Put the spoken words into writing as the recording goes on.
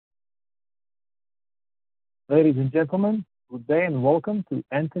Ladies and gentlemen, good day and welcome to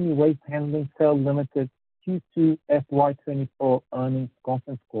Antony Waste Handling Cell Limited Q2 FY24 earnings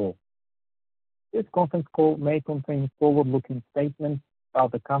conference call. This conference call may contain forward-looking statements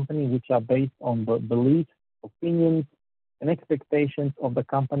about the company which are based on the beliefs, opinions, and expectations of the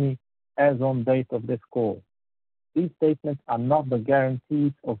company as on date of this call. These statements are not the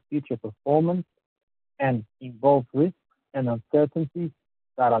guarantees of future performance and involve risks and uncertainties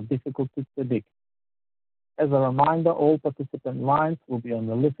that are difficult to predict. As a reminder, all participant lines will be on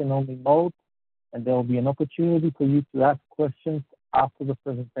the listen-only mode, and there will be an opportunity for you to ask questions after the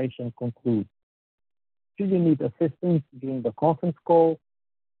presentation concludes. Should you need assistance during the conference call,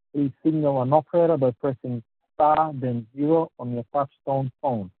 please signal an operator by pressing star then 0 on your touch-tone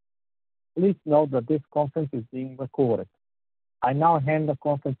phone. Please note that this conference is being recorded. I now hand the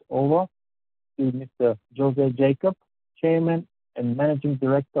conference over to Mr. Jose Jacob, Chairman and Managing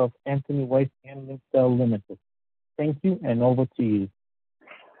Director of Antony Waste Handling Cell Limited. Thank you, and over to you.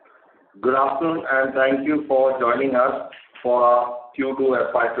 Good afternoon, and thank you for joining us for our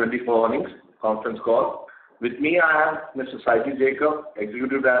Q2 FY24 earnings conference call. With me, I have Mr. Saiji Jacob,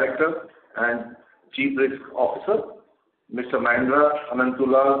 Executive Director and Chief Risk Officer, Mr. Mahendra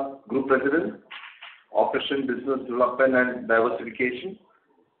Ananthula, Group President, Operation Business Development and Diversification,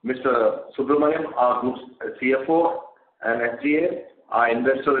 Mr. Subramaniam, our Group CFO, and SGA, our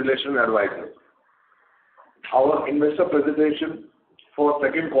Investor Relations Advisor. Our investor presentation for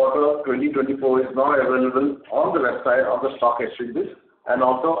second quarter 2024 is now available on the website of the stock exchanges and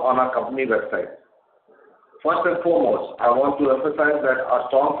also on our company website. First and foremost, I want to emphasize that our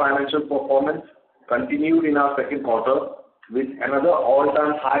strong financial performance continued in our second quarter with another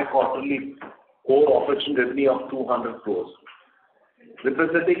all-time high quarterly core operation revenue of 200 crores,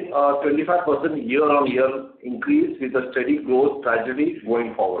 representing a 25% year-on-year increase with a steady growth trajectory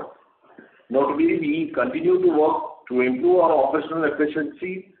going forward. Notably, we continue to work to improve our operational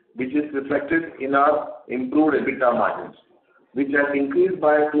efficiency, which is reflected in our improved EBITDA margins, which has increased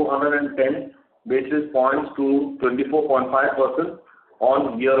by 210 basis points to 24.5%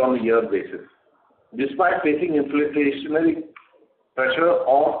 on year-on-year basis. Despite facing inflationary pressure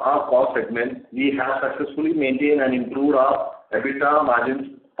on our cost segment, we have successfully maintained and improved our EBITDA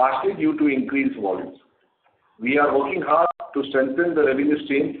margins, partially due to increased volumes. We are working hard to strengthen the revenue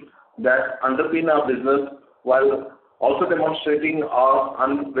streams that underpin our business while also demonstrating our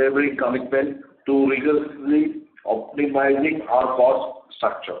unwavering commitment to rigorously optimizing our cost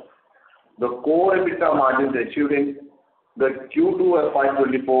structure. The core EBITDA margins achieved in the Q2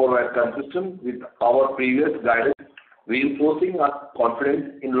 FY24 were consistent with our previous guidance, reinforcing our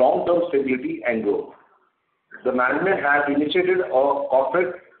confidence in long-term stability and growth. The management has initiated a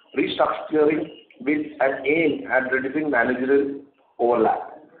corporate restructuring with an aim at reducing managerial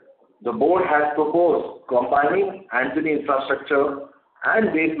overlap. The board has proposed combining Antony Infrastructure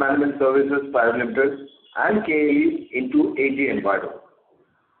and Waste Management Services Private Limited and KAE into AG Enviro.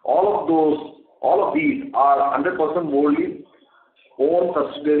 All of these are 100% wholly owned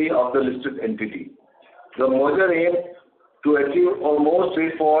subsidiary of the listed entity. The merger aims to achieve a more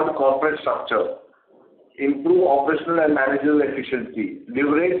straightforward corporate structure, improve operational and managerial efficiency,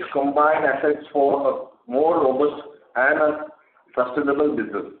 leverage combined assets for a more robust and a sustainable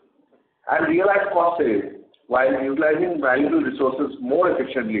business, and realize cost savings while utilizing valuable resources more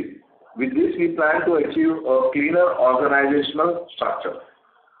efficiently. With this, we plan to achieve a cleaner organizational structure.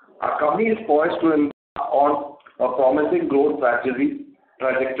 Our company is poised to embark on a promising growth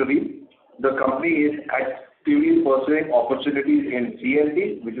trajectory. The company is actively pursuing opportunities in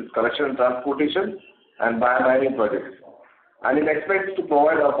CNT, which is collection and transportation, and biomining projects, and it expects to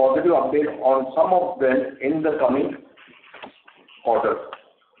provide a positive update on some of them in the coming quarters.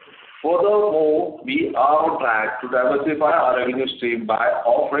 Furthermore, we are on track to diversify our revenue stream by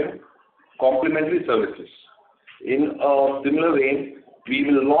offering complementary services. In a similar vein, we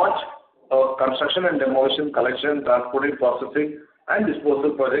will launch a construction and demolition, collection, transporting, processing, and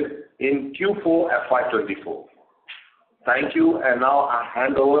disposal project in Q4 FY24. Thank you, and now I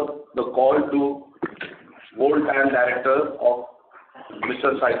hand over the call to Whole-Time Director of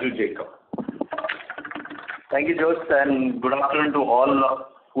Mr. Saiji Jacob. Thank you, Jose, and good afternoon to all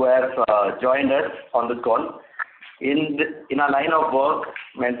who have joined us on this call. In our line of work,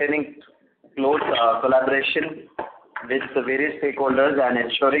 maintaining close collaboration with the various stakeholders and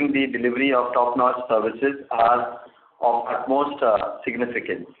ensuring the delivery of top-notch services are of utmost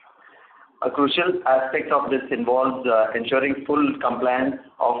significance. A crucial aspect of this involves ensuring full compliance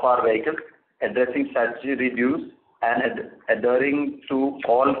of our vehicles, addressing statutory reviews, and adhering to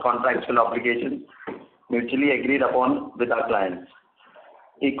all contractual obligations mutually agreed upon with our clients.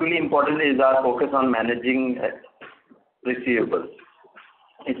 Equally important is our focus on managing receivables.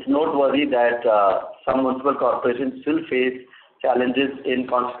 It's noteworthy that some municipal corporations still face challenges in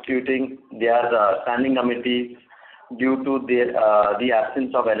constituting their standing committees due to the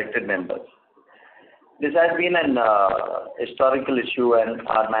absence of elected members. This has been an historical issue, and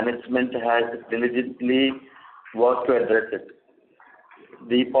our management has diligently worked to address it.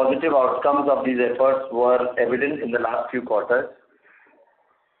 The positive outcomes of these efforts were evident in the last few quarters.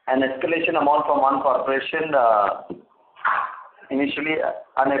 An escalation amount from one corporation, initially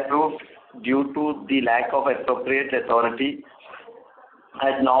unapproved due to the lack of appropriate authority,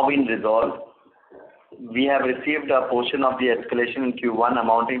 has now been resolved. We have received a portion of the escalation in Q1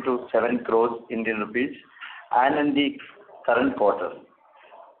 amounting to 7 crores Indian rupees, and in the current quarter.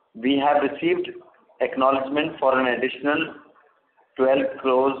 We have received acknowledgement for an additional 12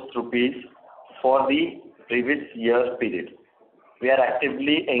 crores rupees for the previous year period. We are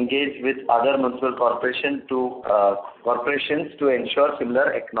actively engaged with other municipal corporations to ensure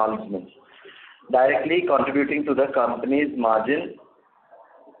similar acknowledgements, directly contributing to the company's margin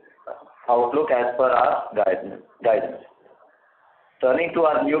outlook as per our guidance. Turning to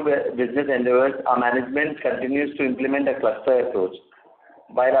our new business endeavors, our management continues to implement a cluster approach.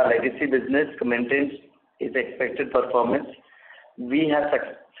 While our legacy business maintains its expected performance, we have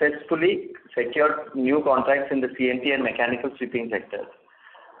successfully secured new contracts in the CNT and mechanical sweeping sectors.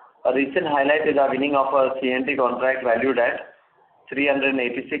 A recent highlight is our winning of a CNT contract valued at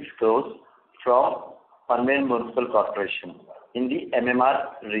 386 crores from Panvel Municipal Corporation in the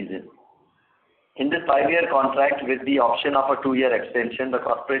MMR region. In this 5-year contract with the option of a 2-year extension, the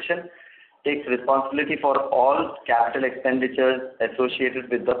corporation takes responsibility for all capital expenditures associated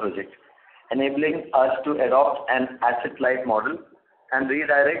with the project, enabling us to adopt an asset-light model and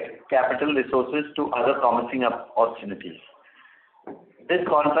redirect capital resources to other promising opportunities. This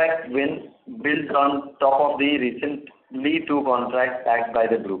contract win builds on top of the recently 2 contracts backed by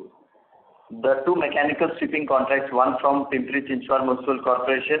the group. The 2 mechanical sweeping contracts, one from Pimpri-Chinchwad Municipal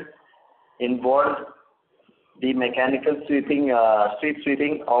Corporation, involved the mechanical sweeping, street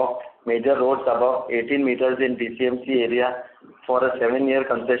sweeping of major roads above 18 meters in DCMC area for a 7-year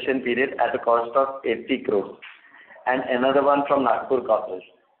concession period at a cost of 80 crores, and another one from Nagpur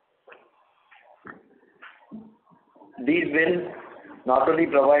Corporation. These wins not only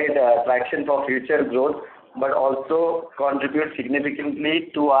provide traction for future growth, but also contribute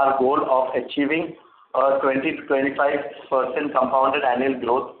significantly to our goal of achieving a 20 to 25% compounded annual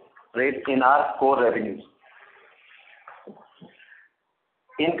growth rate in our core revenues.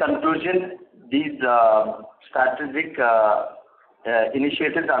 In conclusion, these strategic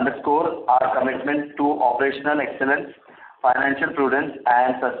initiatives underscore our commitment to operational excellence, financial prudence,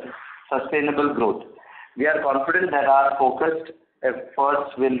 and sustainable growth. We are confident that our focused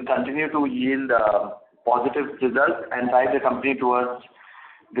efforts will continue to yield positive results and drive the company towards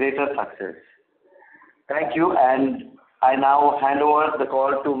greater success. Thank you, and I now hand over the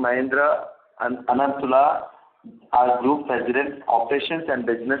call to Mahendra Ananthula, our Group President, Operations and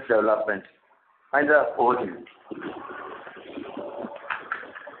Business Development. Mahendra, over to you.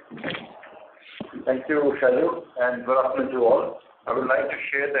 Thank you, Shaju, and good afternoon to all. I would like to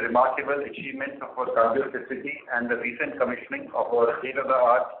share the remarkable achievements of our Kanjur facility and the recent commissioning of our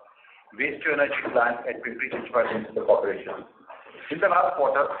state-of-the-art waste-to-energy plant at Pimpri-Chinchwad Municipal Corporation. In the last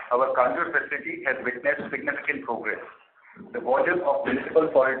quarter, our Kanjur facility has witnessed significant progress. The volume of municipal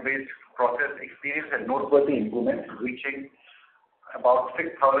solid waste process experienced a noteworthy improvement, reaching about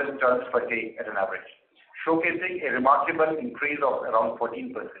 6,000 tons per day at an average, showcasing a remarkable increase of around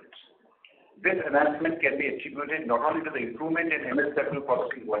 14%. This enhancement can be attributed not only to the improvement in MSW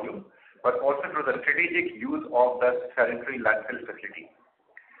processing volume, but also to the strategic use of the sanitary landfill facility.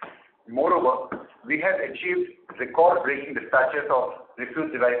 Moreover, we have achieved record-breaking dispatches of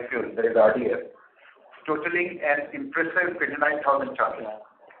refuse-derived fuel, that is RDF, totaling an impressive 29,000 tons.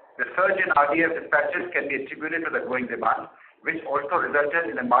 The surge in RDF dispatches can be attributed to the growing demand, which also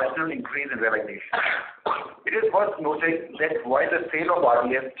resulted in a marginal increase in realization. It is worth noting that while the sale of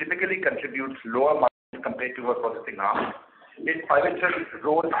RDF typically contributes lower margins compared to our processing arm, its pivotal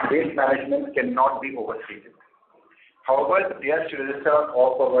role in waste management cannot be overstated. However, the best register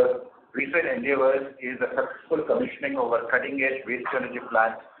of our recent endeavors is the successful commissioning of our cutting-edge waste-to-energy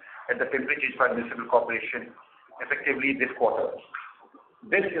plant at the Pimpri-Chinchwad Municipal Corporation, effectively this quarter.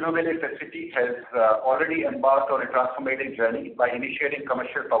 This innovative facility has already embarked on a transformative journey by initiating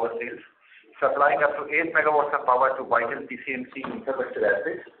commercial power sales, supplying up to 8 megawatts of power to vital PCMC infrastructure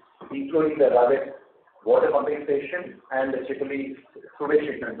assets, including the Ravet water pumping station and the Chipoli sewage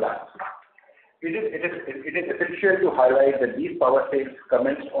treatment plant. It is essential to highlight that these power sales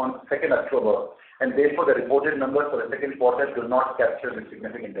commenced on 2nd October, and therefore the reported numbers for the second quarter do not capture the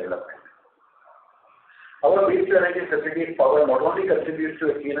significant development. Our waste-to-energy facilities power not only contributes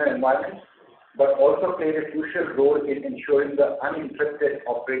to a cleaner environment, but also plays a crucial role in ensuring the uninterrupted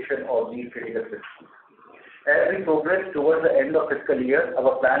operation of these critical systems. As we progress towards the end of fiscal year,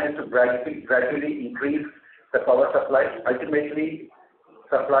 our plan is to gradually increase the power supply, ultimately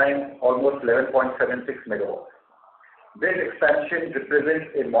supplying almost 11.76 megawatts. This expansion represents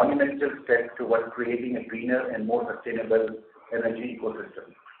a monumental step towards creating a greener and more sustainable energy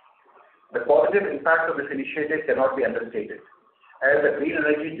ecosystem. The positive impact of this initiative cannot be understated, as the green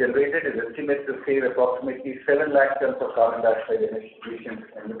energy generated is estimated to save approximately 7 lakh tons of carbon dioxide emissions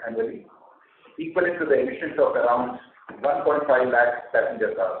annually, equivalent to the emissions of around 1.5 lakh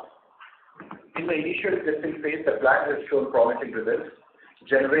passenger cars. In the initial testing phase, the plant has shown promising results,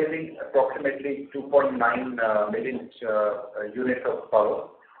 generating approximately 2.9 million units of power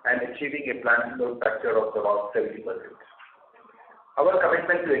and achieving a plant load factor of about 70%. Our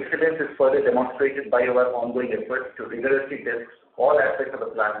commitment to excellence is further demonstrated by our ongoing efforts to rigorously test all aspects of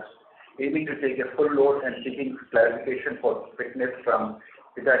the plant, aiming to take a full load and seeking clarification for fitness from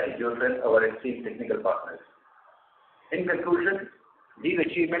Hitachi Zosen, our esteemed technical partners. In conclusion, these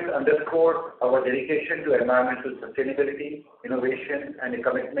achievements underscore our dedication to environmental sustainability, innovation, and a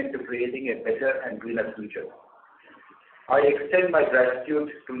commitment to creating a better and greener future. I extend my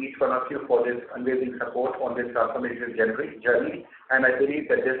gratitude to each one of you for this unwavering support on this transformational journey, and I believe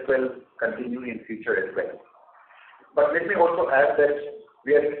that this will continue in future as well. But let me also add that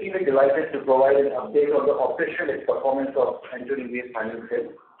we are extremely delighted to provide an update on the operational performance of Antony Waste Handling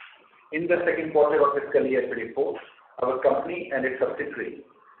Cell. In the second quarter of fiscal year 24, our company and its subsidiary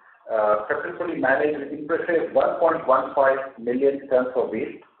successfully managed an impressive 1.15 million tons of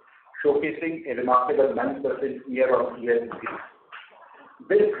waste, showcasing a remarkable 9% year-on-year increase.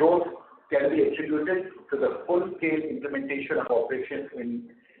 This growth can be attributed to the full-scale implementation of operations in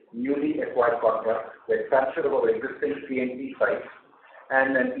newly acquired contracts, the expansion of our existing C&T sites,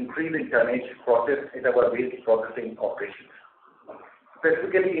 and an increase in tonnage processed in our waste processing operations.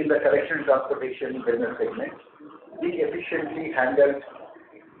 Specifically in the collection and transportation business segment, we efficiently handled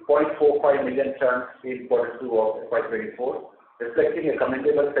 0.45 million tons in Q2 of FY24, reflecting a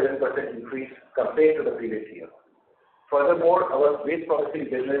commendable 7% increase compared to the previous year. Furthermore, our waste processing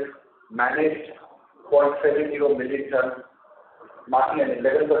business managed 0.70 million tons, marking an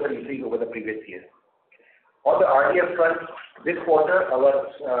 11% increase over the previous year. On the RDF front, this quarter, our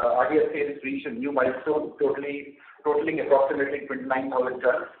RDF sales reached a new milestone, totaling approximately 29,000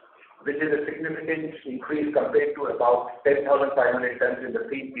 tons, which is a significant increase compared to about 10,500 tons in the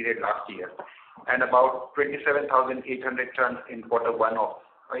same period last year, and about 27,800 tons in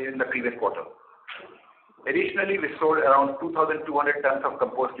in the previous quarter. Additionally, we sold around 2,200 tons of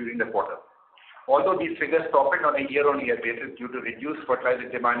compost during the quarter. Although these figures softened on a year-on-year basis due to reduced fertilizer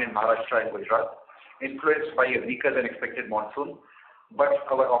demand in Maharashtra and Gujarat, influenced by a weaker than expected monsoon, but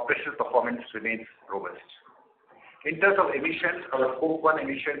our operational performance remains robust. In terms of emissions, our Scope 1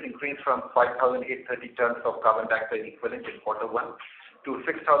 emissions increased from 5,830 tons of carbon dioxide equivalent in Q1 to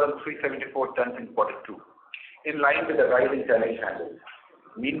 6,374 tons in Q2, in line with the rise in tonnage handled.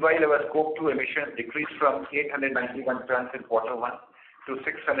 Meanwhile, our Scope 2 emissions decreased from 891 tons in Q1 to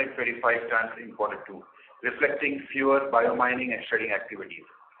 625 tons in Q2, reflecting fewer biomining and shredding activities.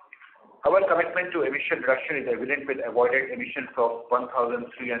 Our commitment to emission reduction is evident with avoided emissions of 1,379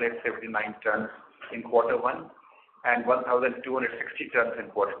 tons in Q1 and 1,260 tons in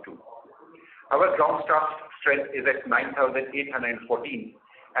Q2. Our ground staff strength is at 9,814,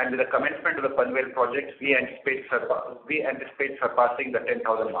 and with the commencement of the Panvel project, we anticipate surpassing the 10,000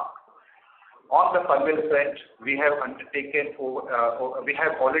 mark. On the Panvel front, we have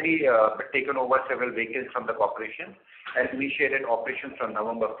already taken over several vehicles from the corporation and initiated operations from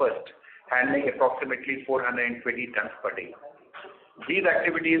November 1st, handling approximately 420 tons per day. These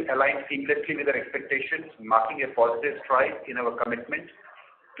activities align seamlessly with our expectations, marking a positive stride in our commitment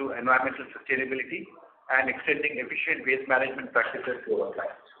to environmental sustainability and extending efficient waste management practices to our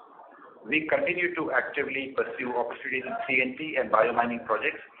clients. We continue to actively pursue opportunities in C&T and biomining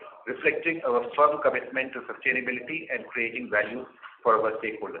projects, reflecting our firm commitment to sustainability and creating value for our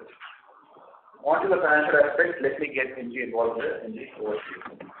stakeholders. On to the financial aspect, let me get NG involved here. NG, over to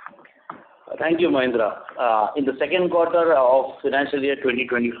you. Thank you, Mahendra. In the second quarter of financial year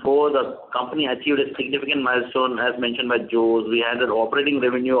 2024, the company achieved a significant milestone, as mentioned by Jose. We had an operating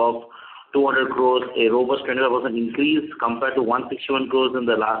revenue of 200 crores, a robust 25% increase compared to 161 crores in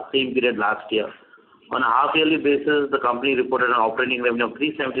the same period last year. On a half-yearly basis, the company reported an operating revenue of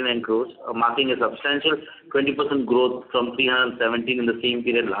 379 crores, marking a substantial 20% growth from 317 in the same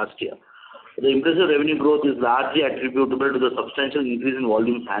period last year. The impressive revenue growth is largely attributable to the substantial increase in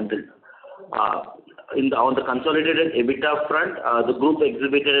volumes handled. On the consolidated EBITDA front, the group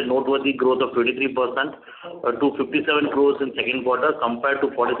exhibited a noteworthy growth of 23% to 57 crores in second quarter compared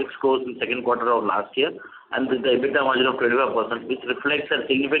to 46 crores in second quarter of last year, and with the EBITDA margin of 25%, which reflects a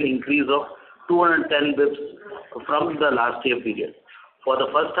significant increase of 210 bips from the last year period. For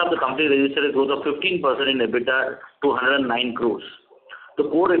the first half, the company registered a growth of 15% in EBITDA to 109 crores. The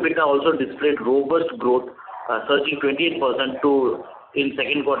core EBITDA also displayed robust growth, surging 28% in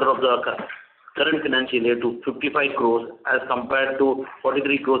second quarter of the current financial year to 55 crores as compared to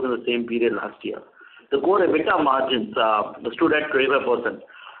 43 crores in the same period last year. The core EBITDA margins stood at 25%.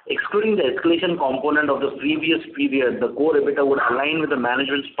 Excluding the escalation component of the previous period, the core EBITDA would align with the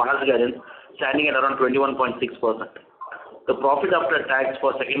management's past guidance, standing at around 21.6%. The profit after tax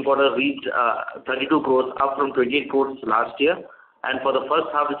for second quarter reached 32 crores, up from 28 crores last year, and for the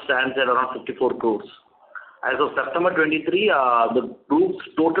first half it stands at around 54 crores. As of September 23, the group's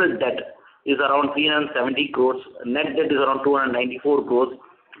total debt is around 370 crores. Net debt is around 294 crores,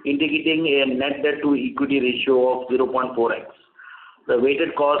 indicating a net debt to equity ratio of 0.4x. The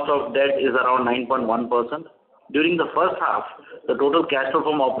weighted cost of debt is around 9.1%. During the first half, the total cash flow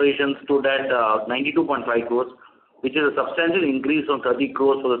from operations stood at 92.5 crores, which is a substantial increase from 30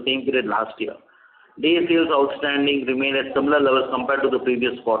 crores for the same period last year. Day sales outstanding remain at similar levels compared to the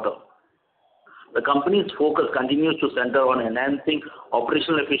previous quarter. The company's focus continues to center on enhancing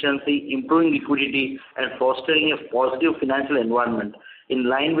operational efficiency, improving liquidity, and fostering a positive financial environment in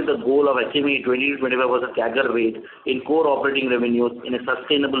line with the goal of achieving a 20 to 25% CAGR rate in core operating revenues in a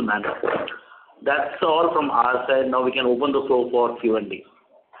sustainable manner. That's all from our side. Now we can open the floor for Q&A.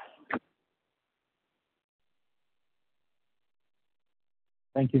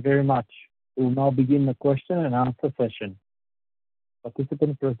 Thank you very much. We will now begin the question and answer session.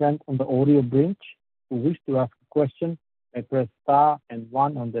 Participants present on the audio bridge who wish to ask a question may press star and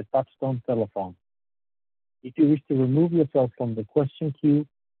 1 on their touchtone telephone. If you wish to remove yourself from the question queue,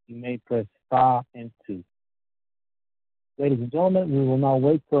 you may press star and 2. Ladies and gentlemen, we will now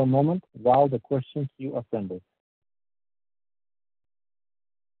wait for a moment while the question queue assembles.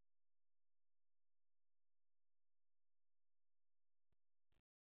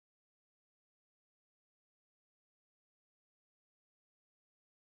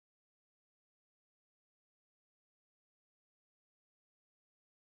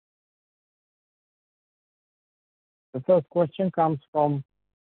 The first question comes from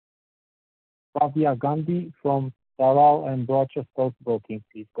Bhavya Gandhi from Dalal and Broacha Stockbroking.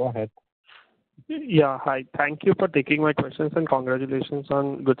 Please go ahead. Yeah, hi. Thank you for taking my questions and congratulations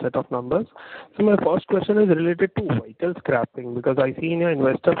on good set of numbers. So my first question is related to vehicle scrapping, because I see in your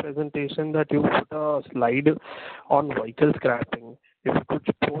investor presentation that you put a slide on vehicle scrapping. If you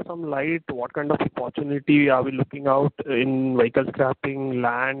could throw some light, what kind of opportunity are we looking out in vehicle scrapping,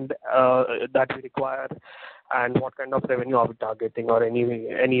 land that we require, and what kind of revenue are we targeting, or any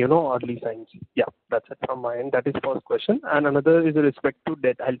early signs? Yeah, that's it from my end. That is first question. And another is with respect to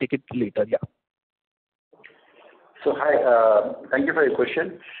debt. I'll take it later. Yeah. So hi, thank you for your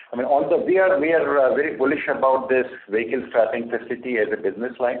question. I mean, we are very bullish about this vehicle scrapping facility as a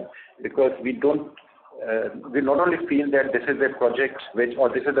business line, because we not only feel that this is a project this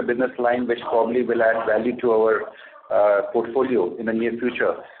is a business line which probably will add value to our portfolio in the near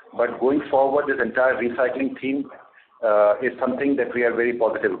future, but going forward, this entire recycling theme is something that we are very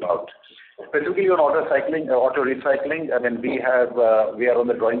positive about. Specifically on auto recycling, I mean, we are on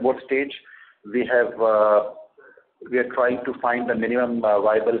the drawing board stage. We are trying to find the minimum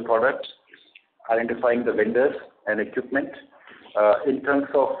viable products, identifying the vendors and equipment. In terms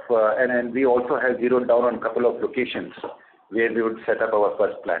of, and we also have zeroed down on a couple of locations where we would set up our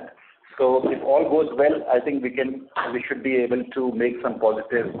first plant. So if all goes well, I think we should be able to make some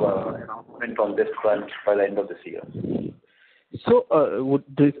positive announcement on this front by the end of this year. So would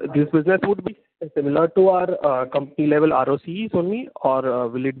this business would be similar to our company level ROCEs only, or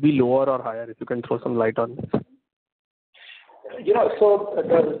will it be lower or higher? If you can throw some light on this. So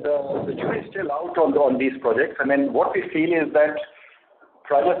the jury is still out on these projects. I mean, what we feel is that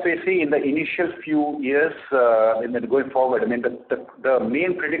prima facie in the initial few years, going forward, I mean, the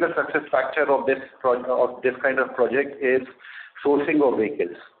main critical success factor of this kind of project is sourcing of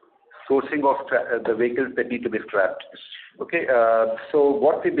vehicles, the vehicles that need to be scrapped. Okay, so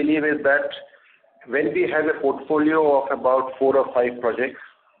what we believe is that when we have a portfolio of about 4 or 5 projects,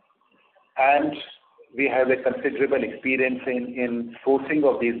 and we have a considerable experience in sourcing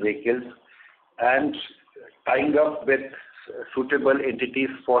of these vehicles, and tying up with suitable entities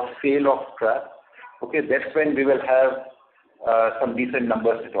for sale of scrap, okay, that's when we will have some decent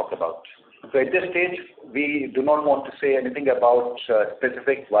numbers to talk about. So at this stage, we do not want to say anything about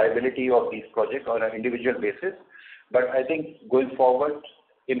specific viability of these projects on an individual basis, but I think going forward,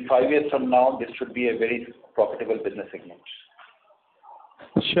 in 5 years from now, this should be a very profitable business segment.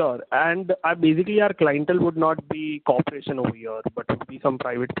 Sure. And basically, our clientele would not be corporation over here, but would be some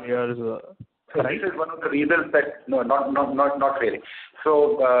private players, right? This is one of the reasons that, no, not really.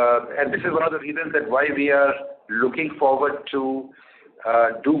 So, and this is one of the reasons that why we are looking forward to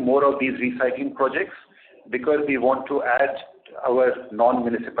do more of these recycling projects, because we want to add our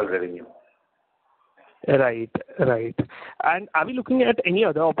non-municipal revenue. Right. And are we looking at any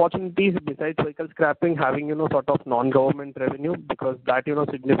other opportunities besides vehicle scrapping having, sort of non-government revenue, because that,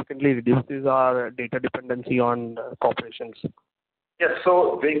 significantly reduces our data dependency on corporations? Yes,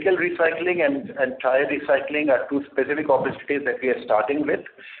 so vehicle recycling and tire recycling are two specific opportunities that we are starting with.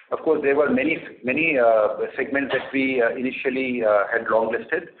 Of course, there were many segments that we initially had long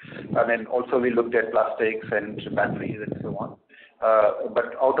listed, and then also we looked at plastics and batteries and so on.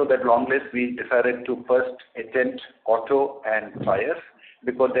 But out of that long list, we decided to first attempt auto and tires,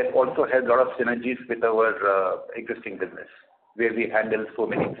 because that also has a lot of synergies with our existing business, where we handle so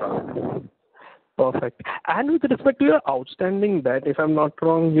many transactions. Perfect. And with respect to your outstanding debt, if I'm not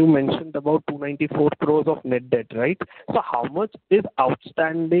wrong, you mentioned about 294 crores of net debt, right? So how much is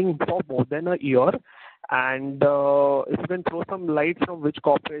outstanding for more than a year? And if you can throw some light from which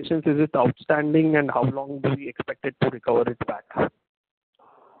corporations is it outstanding, and how long do we expect it to recover it back?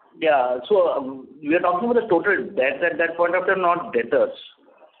 Yeah, so we are talking about the total debt at that point of time, not debtors.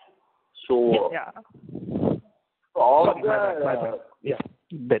 So, yeah. All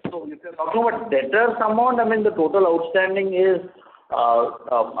debt. So if you're talking about debtors amount, I mean, the total outstanding is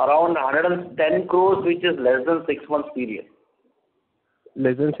around 110 crores, which is less than 6 months period.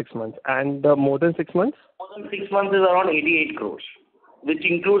 Less than 6 months. And more than 6 months? More than 6 months is around 88 crores, which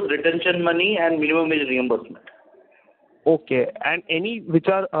includes retention money and minimum wage reimbursement. Okay. And any which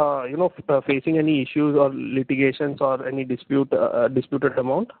are, facing any issues or litigations or any disputed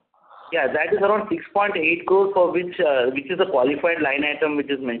amount? Yeah, that is around 6.8 crores, for which is a qualified line item which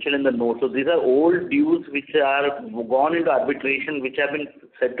is mentioned in the note. So these are old dues which are gone into arbitration, which have been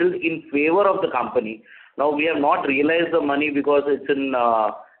settled in favor of the company. Now we have not realized the money because it's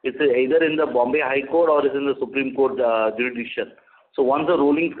either in the Bombay High Court or it's in the Supreme Court jurisdiction. So once the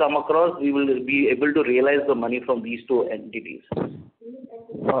rulings come across, we will be able to realize the money from these two entities.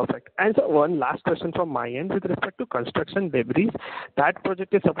 Perfect. And so one last question from my end with respect to construction debris. That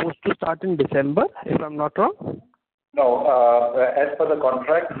project is supposed to start in December, if I'm not wrong? No, as per the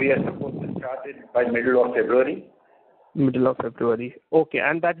contract, we are supposed to start it by middle of February. Middle of February. Okay,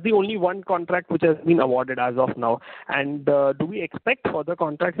 and that's the only one contract which has been awarded as of now. And do we expect further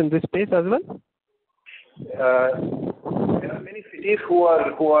contracts in this space as well? There are many cities who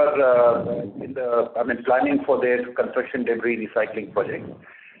are planning for their construction debris recycling project.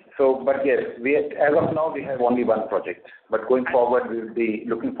 So, but yes, as of now we have only one project. But going forward, we will be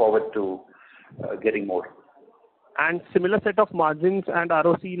looking forward to getting more. And similar set of margins and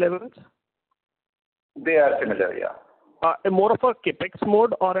ROC levels? They are similar, yeah. More of a capex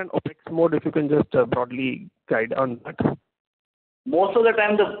mode or an opex mode, if you can just broadly guide on that. Most of the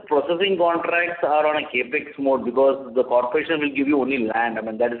time, the processing contracts are on a capex mode, because the corporation will give you only land. I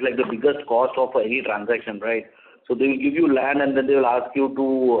mean, that is like the biggest cost of any transaction, right? So they will give you land, and then they will ask you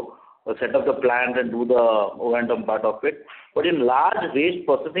to set up the plant and do the O&M part of it. But in large waste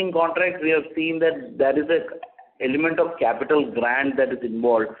processing contracts, we have seen that there is an element of capital grant that is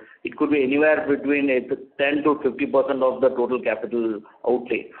involved. It could be anywhere between 10 to 50% of the total capital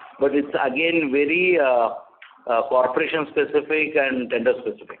outlay. But it's again very corporation specific and tender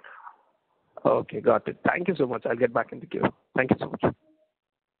specific. Okay, got it. Thank you so much. I'll get back in the queue. Thank you so much.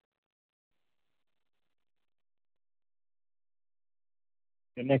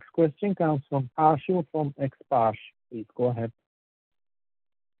 The next question comes from Ashu from Xpash. Please go ahead.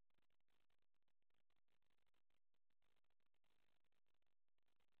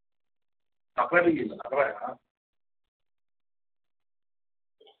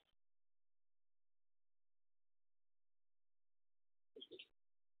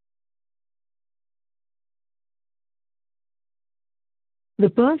 The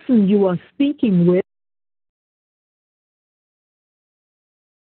person you are speaking with.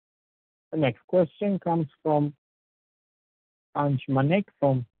 The next question comes from Anj Manek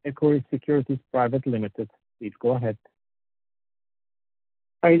from Equity Securities Private Limited. Please go ahead.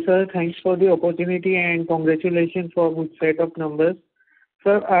 Hi, sir. Thanks for the opportunity and congratulations for a good set of numbers.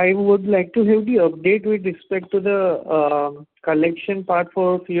 Sir, I would like to have the update with respect to the collection part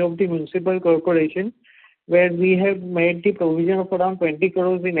for a few of the municipal corporations, where we have made the provision of around 20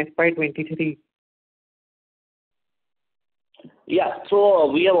 crores in FY23. Yeah.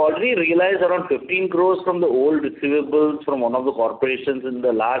 So we have already realized around 15 crores from the old receivables from one of the corporations in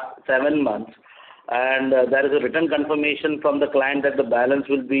the last 7 months. And there is a written confirmation from the client that the balance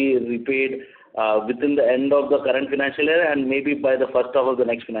will be repaid within the end of the current financial year and maybe by the first half of the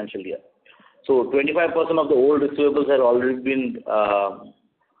next financial year. So 25% of the old receivables have already been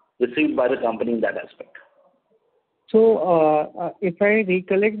received by the company in that aspect. So, if I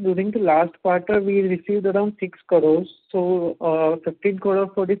recollect, during the last quarter, we received around 6 crores. So, 15 crores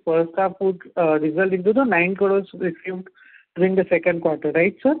for the first half would result into the 9 crores received during the second quarter,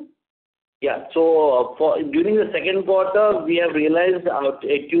 right, sir? Yeah. So, during the second quarter, we have realized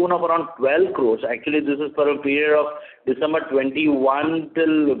a tune of around 12 crores. Actually, this is for a period of December 21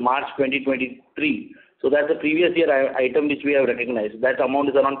 till March 2023. So, that's the previous year item which we have recognized. That amount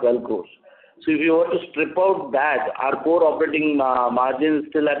is around 12 crores. So if you were to strip out that, our core operating margin is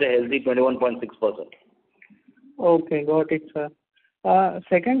still at a healthy 21.6%. Okay, got it, sir.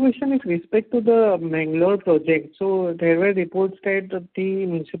 Second question is respect to the Mangalore project. So there were reports that the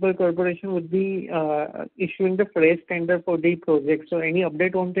municipal corporation would be issuing the fresh tender for the project. So any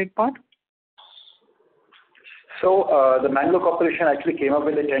update on that part? So the Mangalore Corporation actually came up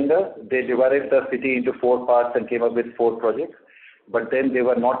with a tender. They divided the city into 4 parts and came up with 4 projects. But then there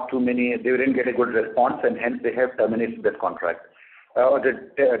were not too many, they didn't get a good response, and hence they have terminated that contract, or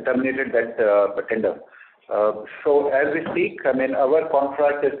terminated that tender. So as we speak, I mean, our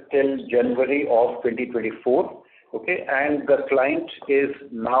contract is till January of 2024, okay, and the client is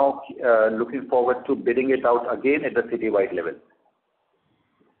now looking forward to bidding it out again at the citywide level.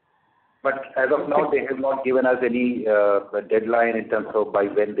 But as of now, they have not given us any deadline in terms of by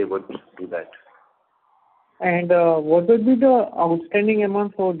when they would do that. And what would be the outstanding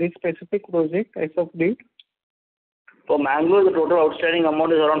amount for this specific project as of date? For Mangalore, the total outstanding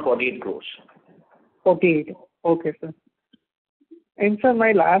amount is around 48 crores. 48. Okay, sir. And sir,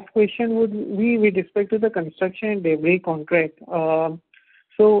 my last question would be with respect to the construction and debris contract.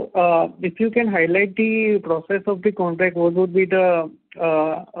 So, if you can highlight the process of the contract, what would be the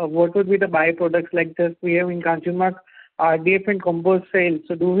byproducts like this? We have in Kanjurmarg RDF and compost sales.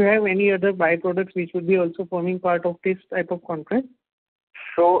 So do we have any other byproducts which would be also forming part of this type of contract?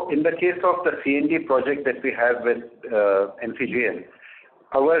 So in the case of the C&D project that we have with NCGL,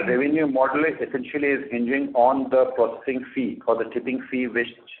 our revenue model essentially is hinging on the processing fee or the tipping fee which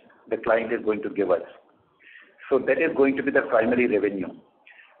the client is going to give us. So that is going to be the primary revenue.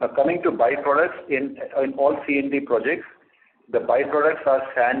 Now coming to byproducts, in all C&D projects, the byproducts are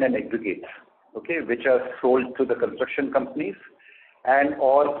sand and aggregates, okay, which are sold to the construction companies and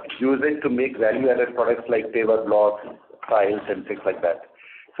or use it to make value-added products like paver blocks, tiles, and things like that.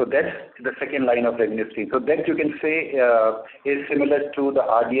 So that's the second line of revenue stream. So that you can say is similar to the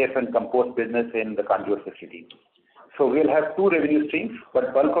RDF and compost business in the Kanjur facility. So we'll have 2 revenue streams,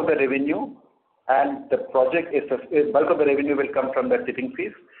 but bulk of the revenue and the project bulk of the revenue will come from the tipping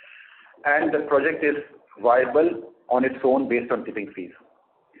fees, and the project is viable on its own based on tipping fees.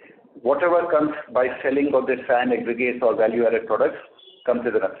 Whatever comes by selling of the sand aggregates or value-added products comes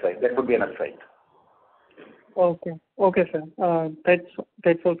as an upside. That would be an upside. Okay. Okay, sir.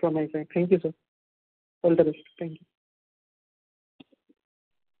 That's all from my side. Thank you, sir. All the best. Thank you.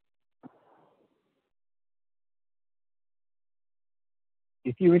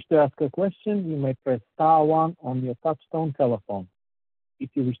 If you wish to ask a question, you may press star 1 on your touchtone telephone. If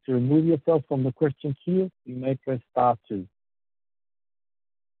you wish to remove yourself from the question queue, you may press star 2.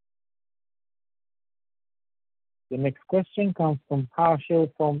 The next question comes from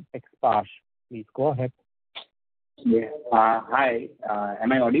Harshil from Xparsh. Please go ahead. Yeah. Hi.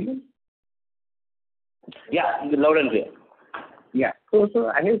 Am I audible? Yeah, loud and clear. Yeah. So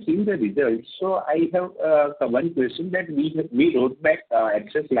I have seen the results. So I have one question that we wrote back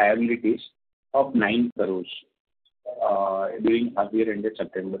excess liabilities of 9 crores during half year ended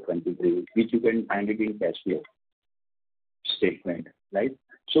September 23, which you can find it in cash flow statement, right?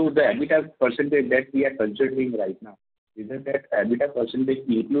 So the EBITDA percentage that we are considering right now, is that EBITDA percentage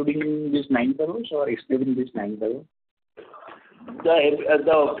including this 9 crores or excluding this 9 crores?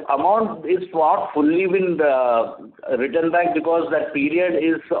 The amount is not fully been written back because that period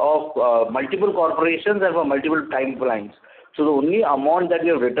is of multiple corporations and for multiple timelines. So the only amount that we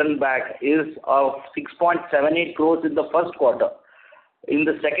have written back is of 6.78 crores in the first quarter. In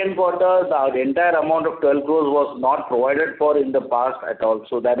the second quarter, the entire amount of 12 crores was not provided for in the past at all.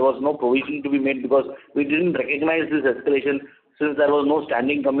 So there was no provision to be made because we didn't recognize this escalation since there was no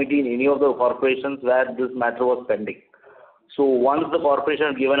standing committee in any of the corporations where this matter was pending. So once the corporation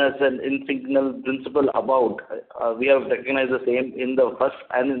had given us an in-signal principle about, we have recognized the same in the first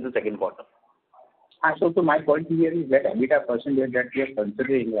and in the second quarter. So my point here is that EBITDA percentage that we are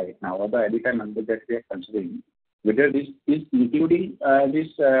considering right now, or the EBITDA number that we are considering, whether this is including this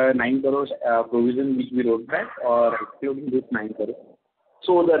 9 crores provision which we wrote back, or excluding this 9 crores?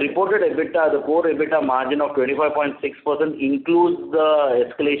 So the reported EBITDA, the core EBITDA margin of 25.6% includes the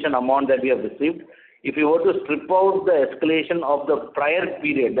escalation amount that we have received. If you were to strip out the escalation of the prior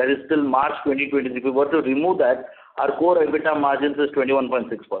period, that is till March 2020, if you were to remove that, our core EBITDA margins is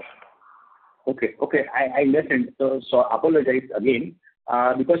 21.6%. Okay, I understand. So apologize again,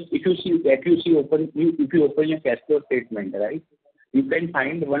 because if you open your cash flow statement, right, you can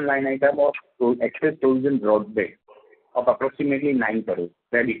find one line item of excess provision brought back of approximately 9 crores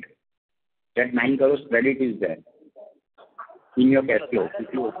credit. That 9 crores credit is there in your cash flow.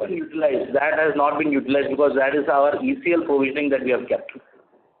 If you open it. That has not been utilized because that is our ECL provisioning that we have kept.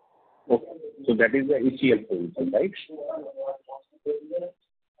 Okay, so that is the ECL provision, right?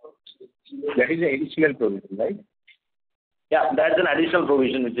 That is the additional provision, right? Yeah, that's an additional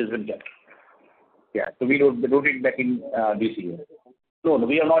provision which has been kept. Yeah, so we wrote it back in this year. No,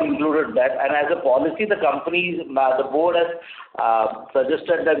 we have not included that. And as a policy, the board has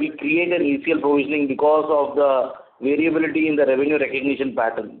suggested that we create an ECL provisioning because of the variability in the revenue recognition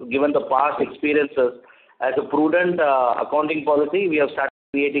pattern. Given the past experiences, as a prudent accounting policy, we have started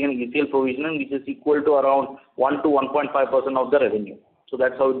creating an ECL provisioning which is equal to around 1 to 1.5% of the revenue. So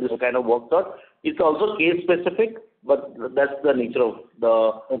that's how this kind of works out. It's also case specific, but that's the nature of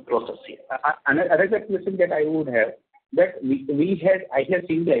the process here. Another question that I would have, that I have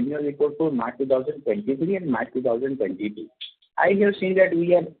seen the annual report for March 2023 and March 2022. I have seen that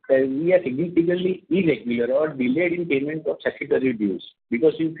we are significantly irregular or delayed in payment of statutory dues.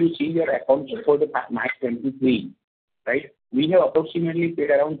 Because if you see your accounts for the March 23, right, we have approximately paid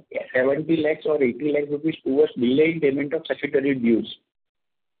around 70 lakhs or 80 lakhs rupees towards delayed payment of statutory dues.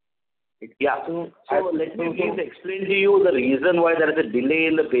 Yeah, so let me please explain to you the reason why there is a delay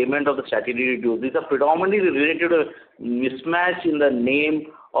in the payment of the statutory dues. These are predominantly related to mismatch in the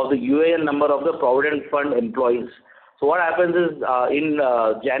name of the UAN number of the Provident Fund employees. So what happens is in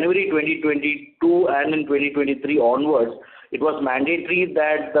January 2022 and in 2023 onwards, it was mandatory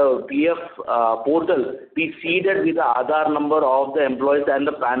that the PF portal be seeded with the Aadhaar number of the employees and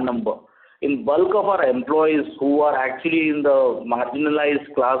the PAN number. In bulk of our employees who are actually in the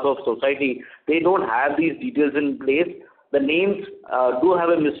marginalized class of society, they don't have these details in place. The names do have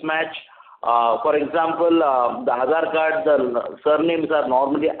a mismatch. For example, the Aadhaar card, the surnames are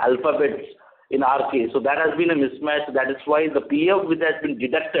normally alphabets in our case. So that has been a mismatch. That is why the PF which has been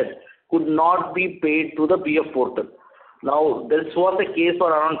deducted could not be paid to the PF portal. Now, this was the case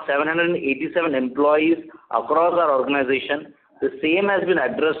for around 787 employees across our organization. The same has been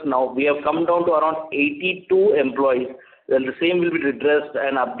addressed now. We have come down to around 82 employees, and the same will be redressed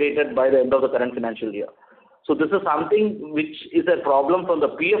and updated by the end of the current financial year. So this is something which is a problem from the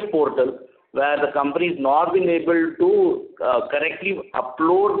PF portal, where the company is not been able to correctly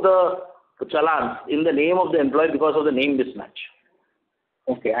upload the challans in the name of the employee because of the name mismatch.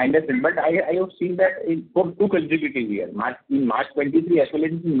 Okay, I understand. But I have seen that for two consecutive years, in March 23 as well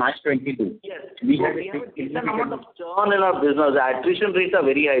as in March 22. Yes, we have a decent amount of churn in our business. The attrition rates are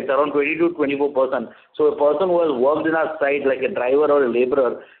very high. It's around 20 to 24%. So a person who has worked in our site, like a driver or a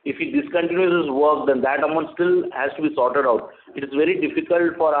laborer, if he discontinues his work, then that amount still has to be sorted out. It is very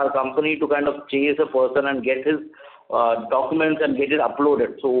difficult for our company to kind of chase a person and get his documents and get it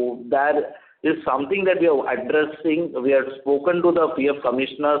uploaded. So that is something that we are addressing. We have spoken to the PF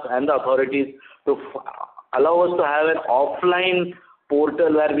commissioners and the authorities to allow us to have an offline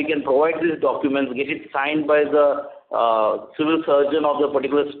portal where we can provide these documents, get it signed by the civil surgeon of the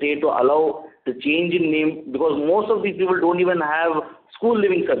particular state to allow the change in name, because most of these people don't even have school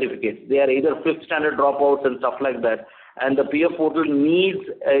living certificates. They are either 5th standard dropouts and stuff like that. And the PF portal needs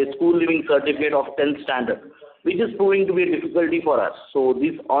a school living certificate of 10th standard, which is proving to be a difficulty for us. So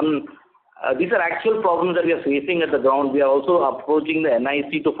these are actual problems that we are facing at the ground. We are also approaching the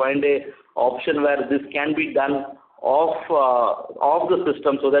NIC to find a option where this can be done off the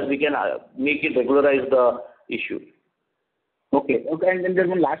system so that we can make it regularize the issue. Okay. And then there's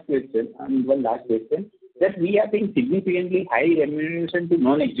one last question. That we are paying significantly high remuneration to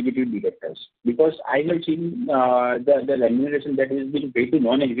non-executive directors, because I have seen the remuneration that is being paid to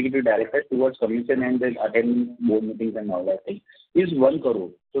non-executive directors towards commission and then attending board meetings and all that thing is 1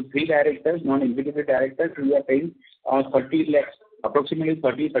 crore. So 3 directors, non-executive directors, we are paying 30 lakhs, approximately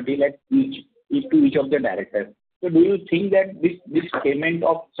 30 lakhs each to each of the directors. So do you think that this payment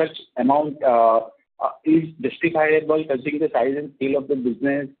of such amount is justifiable considering the size and scale of the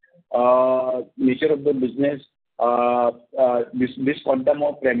business, nature of the business? This quantum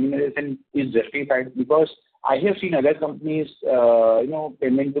of remuneration is justified? Because I have seen other companies,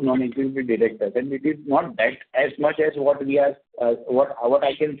 payment to non-executive directors, and it is not that as much as what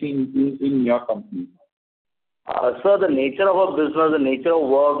I can see in your company. Sir, the nature of a business, the nature of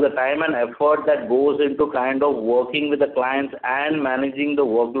work, the time and effort that goes into kind of working with the clients and managing the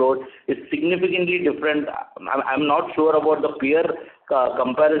workload is significantly different. I'm not sure about the peer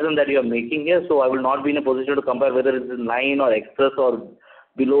comparison that you are making here, so I will not be in a position to compare whether it's in line or excess or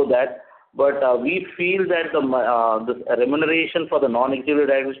below that. But we feel that the remuneration for the non-executive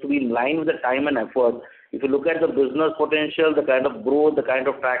directors to be in line with the time and effort. If you look at the business potential, the kind of growth, the kind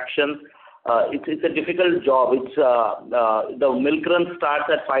of traction, it's a difficult job. It's the milk run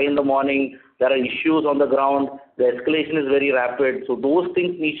starts at 5 in the morning. There are issues on the ground. The escalation is very rapid. So those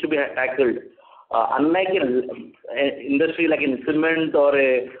things need to be tackled. Unlike an industry like in cement or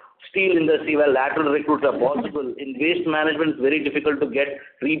a steel industry where lateral recruits are possible, in waste management it's very difficult to get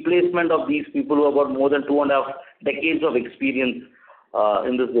replacement of these people who have got more than 2.5 decades of experience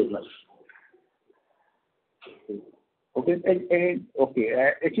in this business. Okay.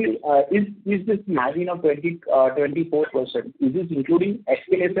 Actually, is this margin of 24%, is this including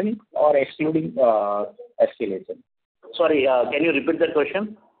escalation or excluding escalation? Sorry, can you repeat that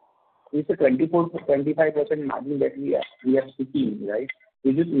question? It's a 24 to 25% margin that we are speaking, right?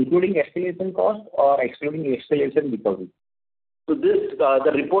 Is this including escalation cost or excluding escalation recovery? So this,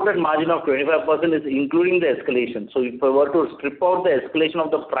 the reported margin of 25% is including the escalation. So if I were to strip out the escalation of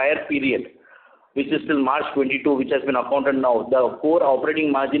the prior period, which is till March 22, which has been accounted now, the core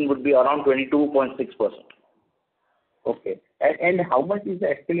operating margin would be around 22.6%. Okay. And how much is the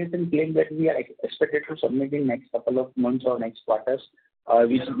escalation claim that we are expected to submit in next couple of months or next quarters,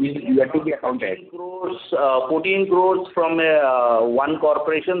 which you have to be accounted? 14 crores from one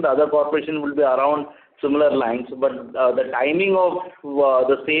corporation. The other corporation will be around similar lines. But the timing of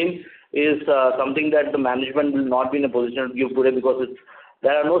the same is something that the management will not be in a position to give today, because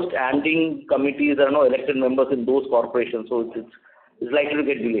there are no standing committees, there are no elected members in those corporations, so it's likely to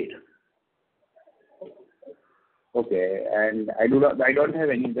get delayed. Okay, and I don't have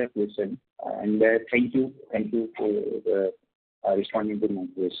any other question. And thank you for responding to my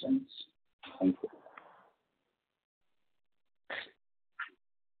questions. Thank you.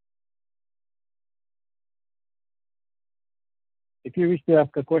 If you wish to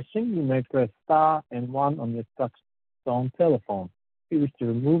ask a question, you may press star and 1 on your touch-tone telephone. If you wish to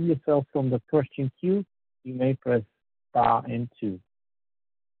remove yourself from the question queue, you may press star and 2.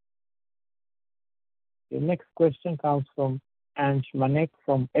 The next question comes from Ansh Manek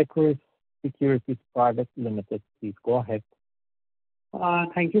from Equirus Securities Private Limited. Please go ahead.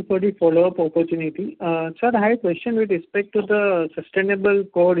 Thank you for the follow-up opportunity. Sir, I have a question with respect to the sustainable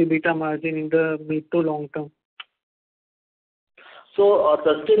core EBITDA margin in the mid to long term. So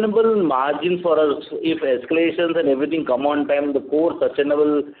sustainable margin for us, if escalations and everything come on time, the core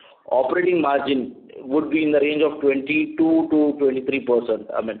sustainable operating margin would be in the range of 22 to 23%.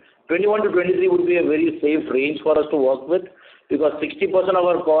 I mean, 21 to 23 would be a very safe range for us to work with, because 60% of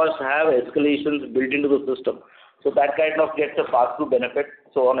our costs have escalations built into the system. So that kind of gets a pass-through benefit.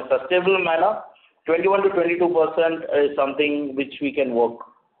 So on a sustainable manner, 21 to 22% is something which we can work.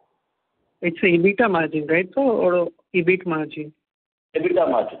 It's a EBITDA margin, right? So, or EBIT margin?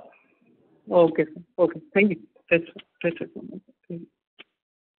 EBITDA margin. Okay. Thank you. That's it. Thank you.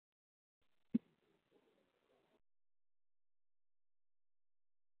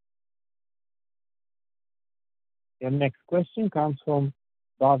 Your next question comes from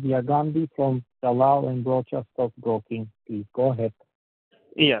Bhavya Gandhi from Dalal and Broacha Stock Broking. Please go ahead.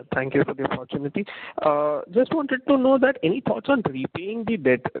 Yeah, thank you for the opportunity. Just wanted to know that any thoughts on repaying the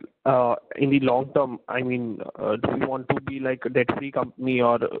debt in the long term? I mean, do we want to be like a debt-free company,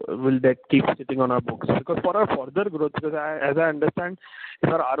 or will debt keep sitting on our books? Because for our further growth, because as I understand, if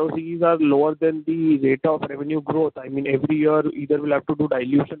our ROCs are lower than the rate of revenue growth, I mean, every year either we'll have to do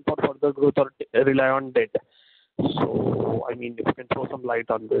dilution for further growth or rely on debt. So, I mean, if you can throw some light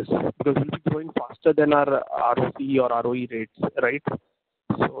on this, because we'll be growing faster than our ROC or ROE rates, right?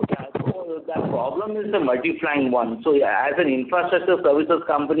 So that problem is a multi-flank one. So as an infrastructure services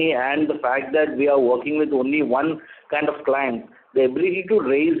company, and the fact that we are working with only one kind of client, the ability to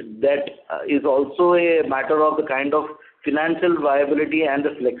raise debt is also a matter of the kind of financial viability and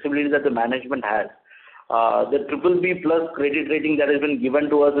the flexibility that the management has. The BBB plus credit rating that has been given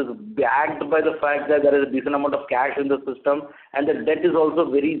to us is backed by the fact that there is a decent amount of cash in the system, and the debt is also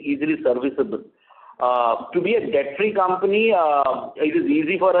very easily serviceable. To be a debt-free company, it is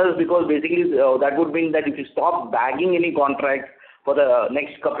easy for us because basically that would mean that if you stop bagging any contract for the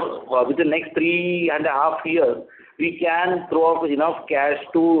next within the next 3.5 years, we can throw off enough cash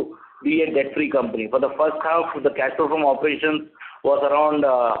to be a debt-free company. For the first half, the cash flow from operations was around,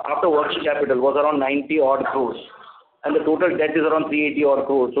 after working capital, was around 90 odd crores. And the total debt is around 380 odd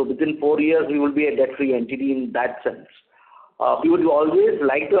crores. So within 4 years, we will be a debt-free entity in that sense. We would always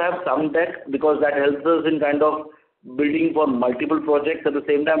like to have some debt because that helps us in kind of building for multiple projects at the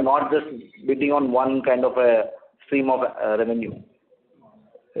same time, not just bidding on one kind of a stream of revenue.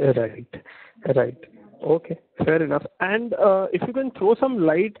 Right. Okay, fair enough. And if you can throw some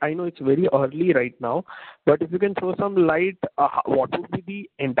light, I know it's very early right now, but if you can throw some light, what would be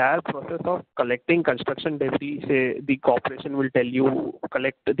the entire process of collecting construction debris? Say the corporation will tell you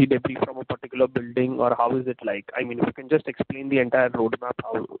collect the debris from a particular building, or how is it like? I mean, if you can just explain the entire roadmap,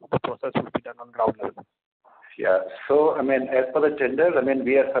 how the process will be done on ground level. Yeah. So, as per the tender,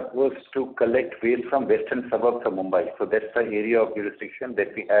 we are supposed to collect waste from western suburbs of Mumbai. So that's the area of jurisdiction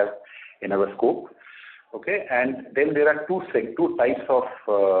that we have in our scope. Okay. And then there are two types of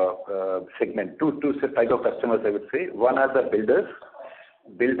segment, two types of customers, I would say. One are the builders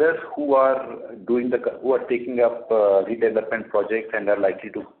who are taking up redevelopment projects and are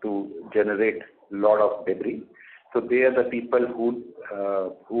likely to generate a lot of debris. So they are the people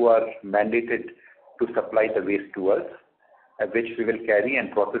who are mandated to supply the waste to us, which we will carry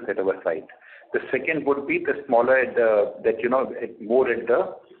and process at our site. The second would be the smaller, more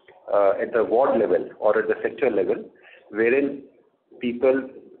at the ward level or at the sector level, wherein people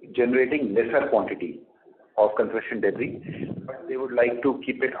generating lesser quantity of construction debris, but they would like to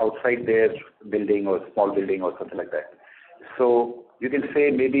keep it outside their building or small building or something like that. So you can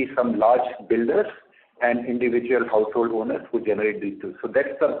say maybe some large builders and individual household owners who generate these two. So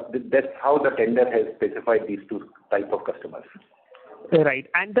that's how the tender has specified these two types of customers. Right.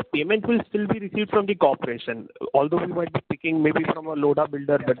 And the payment will still be received from the corporation, although we might be picking maybe from a Loda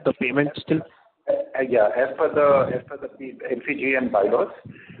builder, but the payment still... Yeah, as per the MCGM bylaws,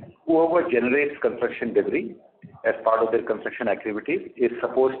 whoever generates construction debris as part of their construction activities is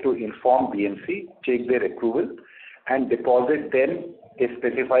supposed to inform BMC, take their approval, and deposit then a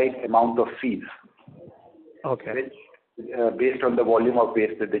specified amount of fees. Okay. Which, based on the volume of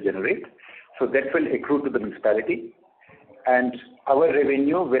waste that they generate. So that will accrue to the municipality, and our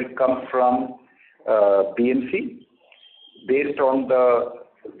revenue will come from BMC based on the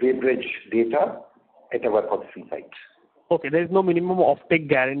weighbridge data at our processing sites. Okay, there is no minimum offtake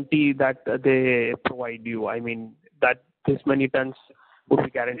guarantee that they provide you. I mean, that this many tons would be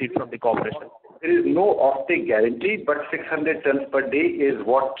guaranteed from the corporation. There is no offtake guarantee, but 600 tons per day is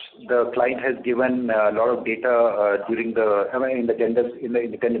what the client has given a lot of data during in the tenders, in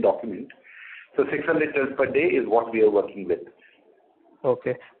the tender document. So 600 tons per day is what we are working with.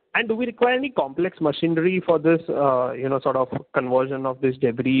 Okay. And do we require any complex machinery for this, sort of conversion of this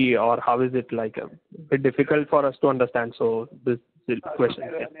debris, or how is it like? A bit difficult for us to understand. So this question.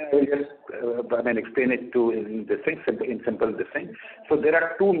 I will just explain it in simple this thing. So there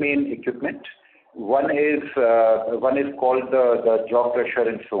are two main equipment. One is called the jaw crusher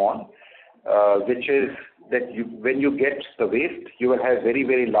and so on, which is that when you get the waste, you will have very,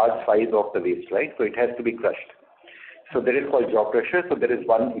 very large size of the waste, right? So it has to be crushed. So that is called jaw crusher. So there is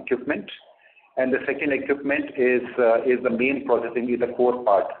one equipment, and the second equipment is the main processing, is the core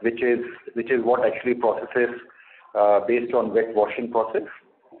part, which is what actually processes based on wet washing process,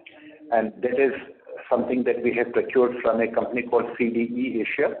 and that is something that we have procured from a company called CDE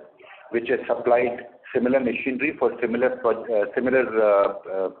Asia, which has supplied similar machinery for similar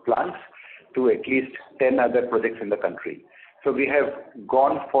plants to at least 10 other projects in the country. So we have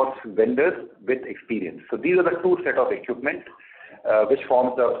gone for vendors with experience. So these are the two set of equipment which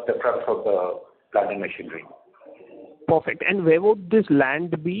forms the crux of the plant and machinery. Perfect. And where would this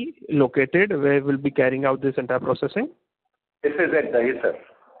land be located? Where will be carrying out this entire processing? This is at Dahisar.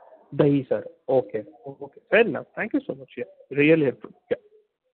 Dahisar. Okay. Fair enough. Thank you so much. Yeah. Really helpful. Yeah.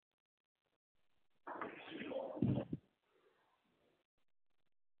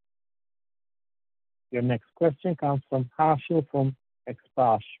 Your next question comes from Harshil from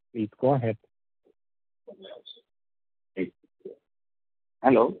Expash. Please go ahead.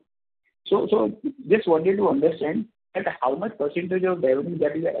 Hello. So just wanted to understand that how much percentage of revenue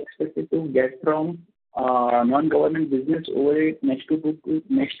that you are expected to get from non-government business over the next 2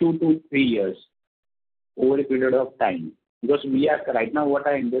 to 3 years, over a period of time. Because we are right now, what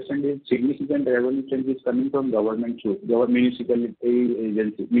I understand is significant revenue is coming from government municipal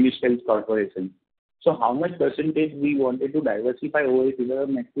agency, municipal corporation. So how much percentage we wanted to diversify over a period of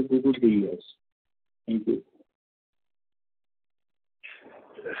next 2 to 3 years? Thank you.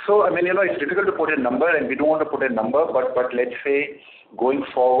 So, it's difficult to put a number, and we don't want to put a number, but let's say going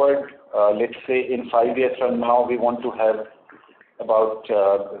forward, let's say in 5 years from now, we want to have about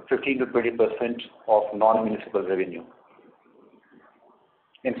 15 to 20% of non-municipal revenue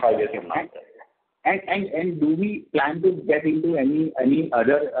in 5 years from now. And do we plan to get into any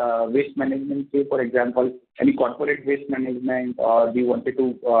other waste management, say for example, any corporate waste management, or do you wanted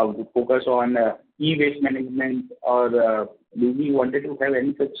to focus on e-waste management, or do we wanted to have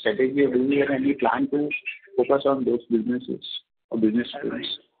any such strategy, or do we have any plan to focus on those businesses or business streams?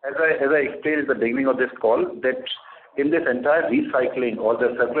 As I explained at the beginning of this call, that in this entire recycling or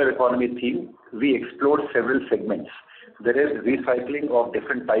the circular economy theme, we explored several segments. There is recycling of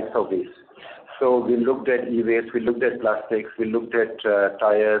different types of waste. So we looked at e-waste, we looked at plastics, we looked at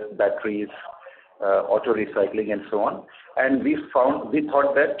tires, batteries, auto recycling, and so on. And we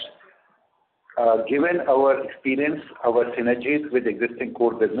thought that given our experience, our synergies with existing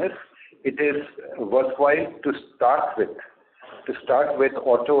core business, it is worthwhile to start with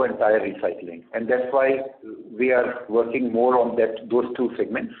auto and tire recycling. And that's why we are working more on those two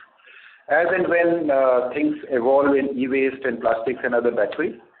segments. As and when things evolve in e-waste and plastics and other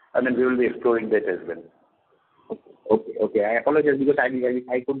batteries, we will be exploring that as well. Okay. I apologize because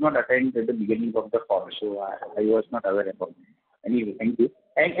I could not attend at the beginning of the call, so I was not aware about it. Anyway, thank you.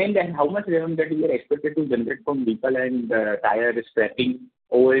 And how much revenue that you are expected to generate from vehicle and tire scrapping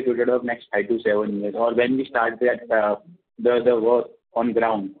over a period of next 5 to 7 years, or when we start that the work on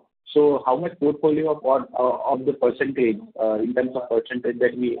ground? So how much portfolio of the percentage, in terms of percentage,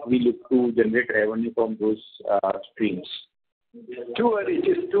 that we look to generate revenue from those streams? Too early.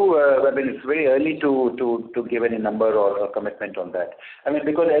 It's very early to give any number or commitment on that.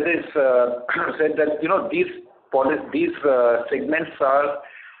 Because as I said that, these segments are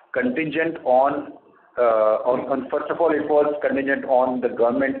contingent on first of all, it was contingent on the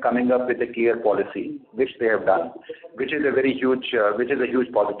government coming up with a clear policy, which they have done, which is a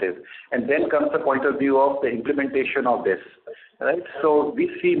huge positive. And then comes the point of view of the implementation of this, right? So we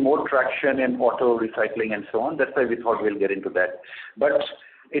see more traction in auto recycling and so on. That's why we thought we'll get into that. But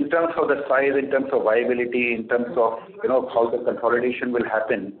in terms of the size, in terms of viability, in terms of how the consolidation will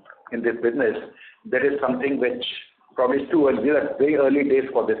happen in this business, that is something which probably is too early. These are very early days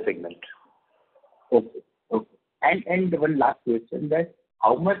for this segment. Okay. And one last question, that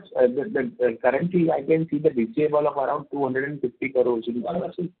how much currently I can see the receivable of around 250 crores in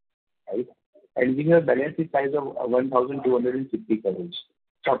balance sheet, right? And we have balance sheet size of 1,260 crores.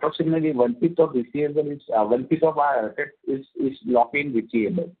 So approximately 1/5 of receivable is 1/5 of our asset is lock-in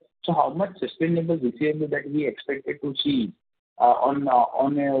receivable. So how much sustainable receivable that we expected to see on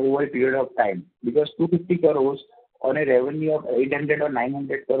over a period of time? Because 250 crores on a revenue of 800 or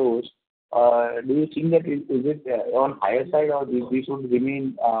 900 crores. Do you think that is it on higher side, or we should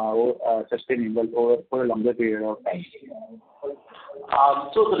remain sustainable for a longer period of time?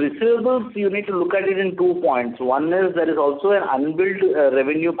 So the receivables, you need to look at it in 2 points. One is there is also an unbilled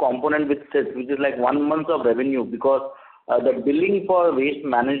revenue component which is like 1 month of revenue, because the billing for waste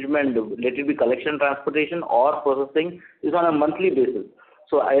management, let it be collection, transportation or processing, is on a monthly basis.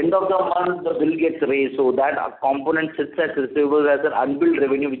 So at the end of the month, the bill gets raised. So that component sits as receivables as an unbilled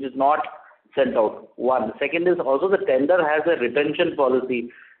revenue which is not sent out. One. Second is also the tender has a retention policy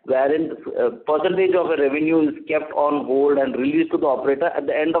wherein percentage of a revenue is kept on hold and released to the operator at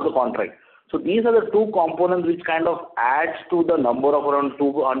the end of the contract. So these are the 2 components which kind of adds to the number of around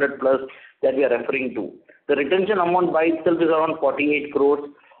 200 plus that we are referring to. The retention amount by itself is around 48 crores.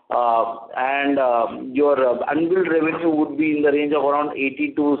 And your unbilled revenue would be in the range of around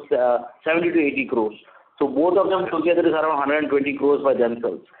 70 to 80 crores. So both of them together is around 120 crores by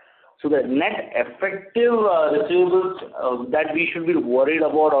themselves. So the net effective receivables that we should be worried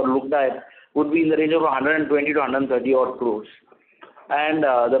about or looked at would be in the range of 120 to 130 odd crores. And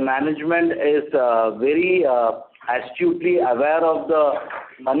the management is very astutely aware of the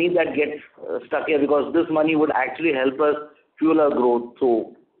money that gets stuck here, because this money would actually help us fuel our growth.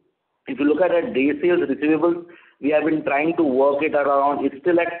 So if you look at our day sales receivables, we have been trying to work it around, it's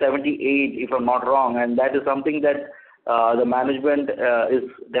still at 78 if I'm not wrong, and that is something that the management is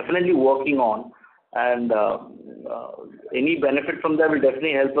definitely working on, and any benefit from that will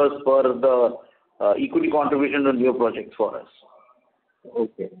definitely help us for the equity contribution to new projects for us.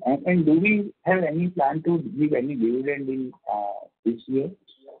 Okay. And do we have any plan to give any dividend in this year?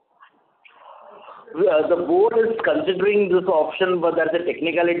 The board is considering this option, but that's a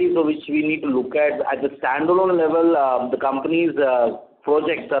technicality so which we need to look at. At the standalone level, the company's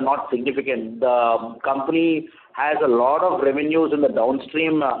projects are not significant. The company has a lot of revenues in the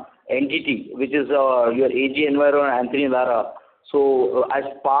downstream entity, which is your AG Enviro and Antony Lara. So as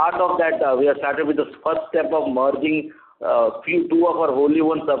part of that, we have started with the first step of merging two of our wholly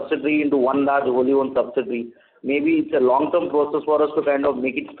owned subsidiary into one large wholly owned subsidiary. Maybe it's a long-term process for us to kind of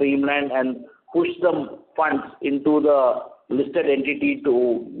make it streamlined and push the funds into the listed entity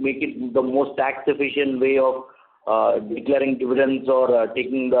to make it the most tax-efficient way of declaring dividends or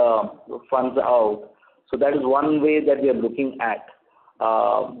taking the funds out. So that is one way that we are looking at.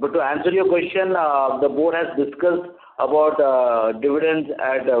 But to answer your question, the board has discussed about dividends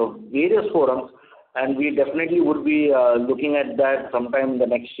at various forums, and we definitely would be looking at that sometime in the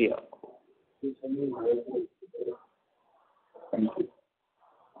next year. Thank you.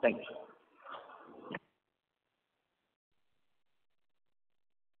 Thank you.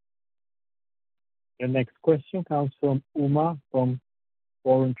 The next question comes from Uma from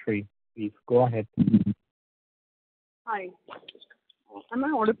Foreign Tree. Please go ahead. Hi. Am I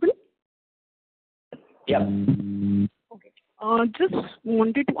audible? Yeah. Okay. Just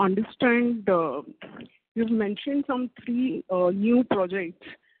wanted to understand, you've mentioned some 3 new projects.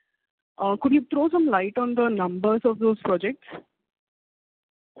 Could you throw some light on the numbers of those projects?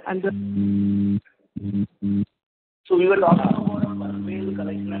 And So we were talking about Concall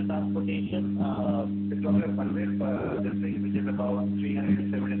collection and transportation. We're talking about Concall, which is about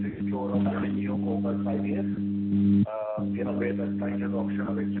 376 crore of revenue over 5 years. Where the final auction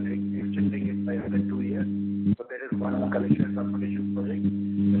of extending it by another 2 years. So there is one collection and transportation project.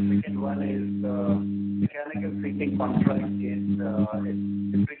 The second one is mechanical fitting contract in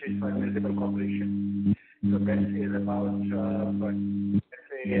British Municipal Corporation. So that is about, let's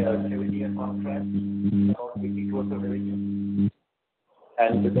say, a 7-year contract, about 80 crores of revenue.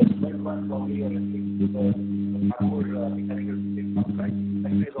 And the third one probably the more mechanical fitting contract.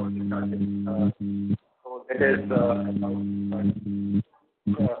 That is also started. So that is about 6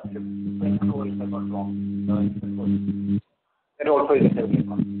 crores, if I'm not wrong. That also is a 7-year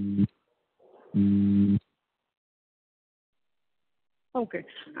contract. okay.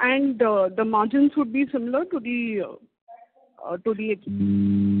 And the margins would be similar to the Similar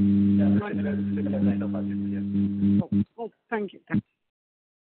kind of margins, yes. Oh, thank you.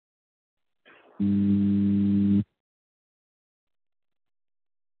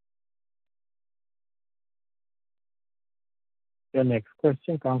 The next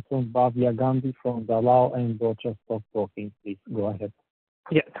question comes from Bhavya Gandhi from Dalal and Broacha Stock Broking. Please go ahead.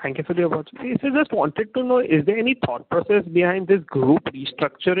 Yeah, thank you for the opportunity. So just wanted to know, is there any thought process behind this group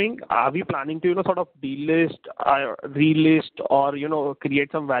restructuring? Are we planning to, sort of delist, relist, or,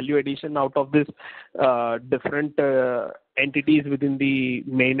 create some value addition out of this different entities within the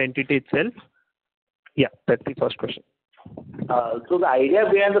main entity itself? Yeah, that's the first question. So the idea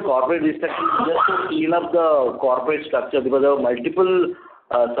behind the corporate restructuring is just to clean up the corporate structure, because there are multiple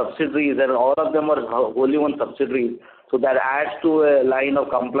subsidiaries and all of them are wholly owned subsidiaries. So that adds to a line of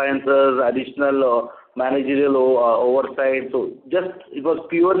compliances, additional managerial oversight. So it was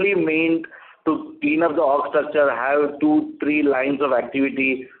purely meant to clean up the org structure, have 2-3 lines of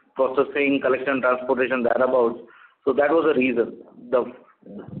activity, processing, collection, transportation, thereabouts. So that was the reason.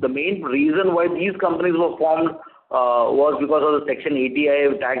 The main reason why these companies were formed was because of the Section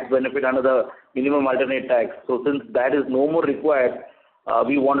 80I tax benefit under the minimum alternate tax. So since that is no more required,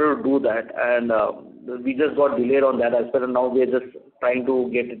 we wanted to do that, and we just got delayed on that aspect, and now we are just trying to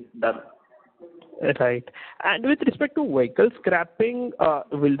get it done. Right. And with respect to vehicle scrapping,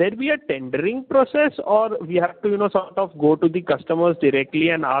 will there be a tendering process, or we have to, sort of go to the customers directly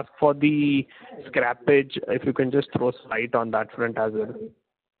and ask for the scrappage? If you can just throw some light on that front as well.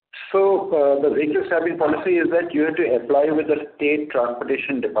 So the vehicle scrapping policy is that you have to apply with the State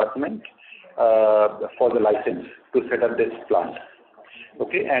Transportation Department for the license to set up this plant.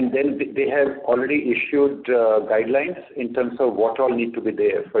 Okay, and then they have already issued guidelines in terms of what all need to be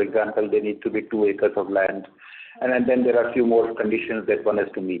there. For example, they need to be 2 acres of land, and then there are a few more conditions that one has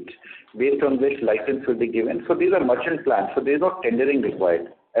to meet, based on which license will be given. So these are merchant plants, so there is no tendering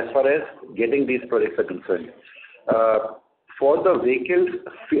required as far as getting these projects are concerned. For the vehicles,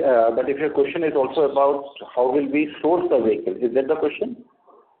 but if your question is also about how will we source the vehicle, is that the question?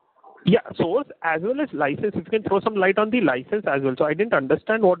 Yeah, source as well as license. If you can throw some light on the license as well. So I didn't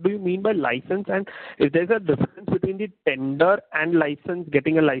understand what do you mean by license, and if there's a difference between the tender and license,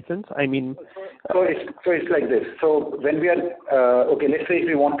 getting a license. I mean. So it's like this. So when we are okay, let's say if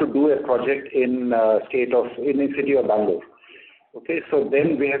we want to do a project in the city of Bangalore. Okay, so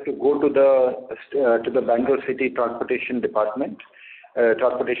then we have to go to the Bangalore City Transportation Department,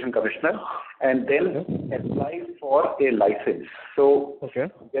 Transportation Commissioner, and then apply for a license. So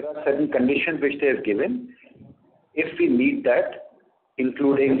there are certain conditions which they have given. If we meet that,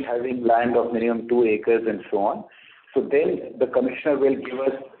 including having land of minimum 2 acres and so on. So then the commissioner will give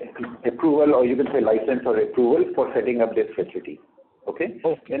us approval, or you can say license or approval for setting up this facility. Okay?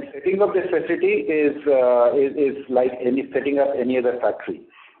 And setting up this facility is like setting up any other factory,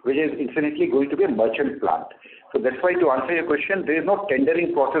 which is incidentally going to be a merchant plant. So that's why, to answer your question, there is no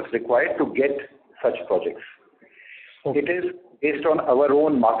tendering process required to get such projects. It is based on our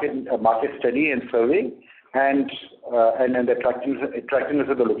own market study and survey and the attractiveness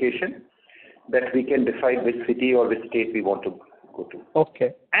of the location, that we can decide which city or which state we want to go to.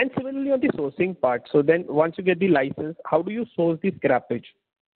 Okay. And similarly on the sourcing part, so then once you get the license, how do you source the scrappage?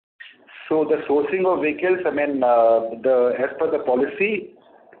 So the sourcing of vehicles, as per the policy,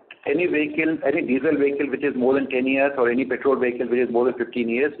 any diesel vehicle which is more than 10 years or any petrol vehicle which is more than 15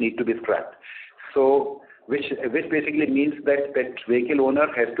 years need to be scrapped. So which basically means that vehicle owner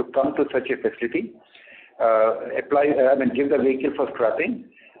has to come to such a facility, give the vehicle for scrapping,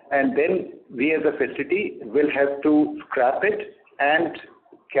 and then we as a facility will have to scrap it and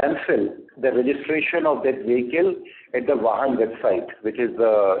cancel the registration of that vehicle at the Vahan website, which is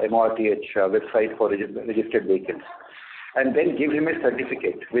the MRTH website for registered vehicles, and then give him a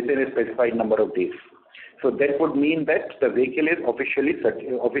certificate within a specified number of days. So that would mean that the vehicle is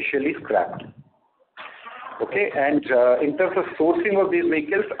officially scrapped. Okay, and in terms of sourcing of these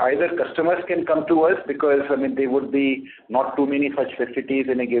vehicles, either customers can come to us because there would be not too many such facilities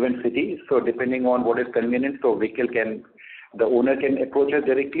in a given city. So depending on what is convenient, so the owner can approach us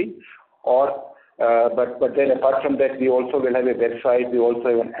directly, or but then apart from that, we also will have a website. We also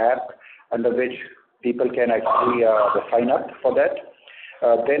have an app under which people can actually sign up for that.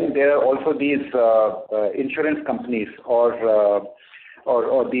 Then there are also these insurance companies or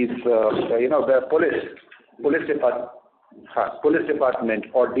these the police department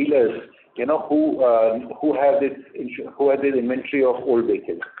or dealers, who have this inventory of old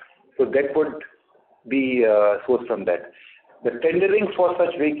vehicles. So that would be sourced from that. The tendering for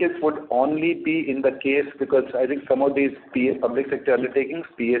such vehicles would only be in the case, because I think some of these public sector undertakings,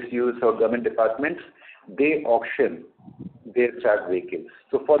 PSUs or government departments, they auction their scrap vehicles.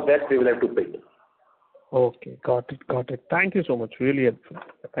 So for that we will have to bid. Okay, got it. Thank you so much. Really helpful.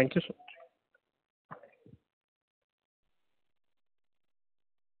 Thank you so much.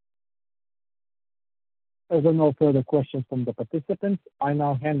 As there are no further questions from the participants, I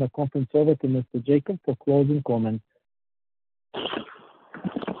now hand the conference over to Mr. Jacob for closing comments.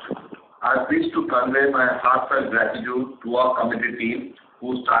 I'm pleased to convey my heartfelt gratitude to our committee team,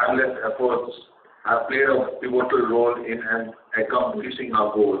 whose tireless efforts have played a pivotal role in accomplishing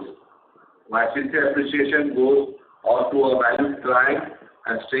our goals. My sincere appreciation goes all to our valued clients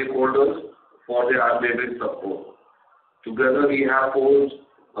and stakeholders for their unwavering support. Together we have forged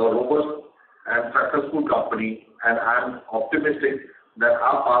a robust and successful company, and I'm optimistic that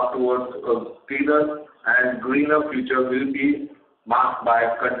our path towards a cleaner and greener future will be marked by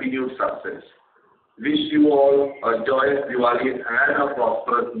continued success. Wish you all a joyous Diwali and a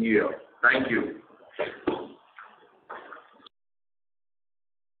prosperous New Year. Thank you.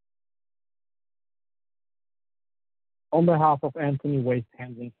 On behalf of Antony Waste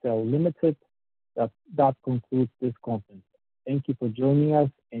Handling Cell Limited, that concludes this conference. Thank you for joining us,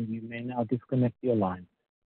 and you may now disconnect your line.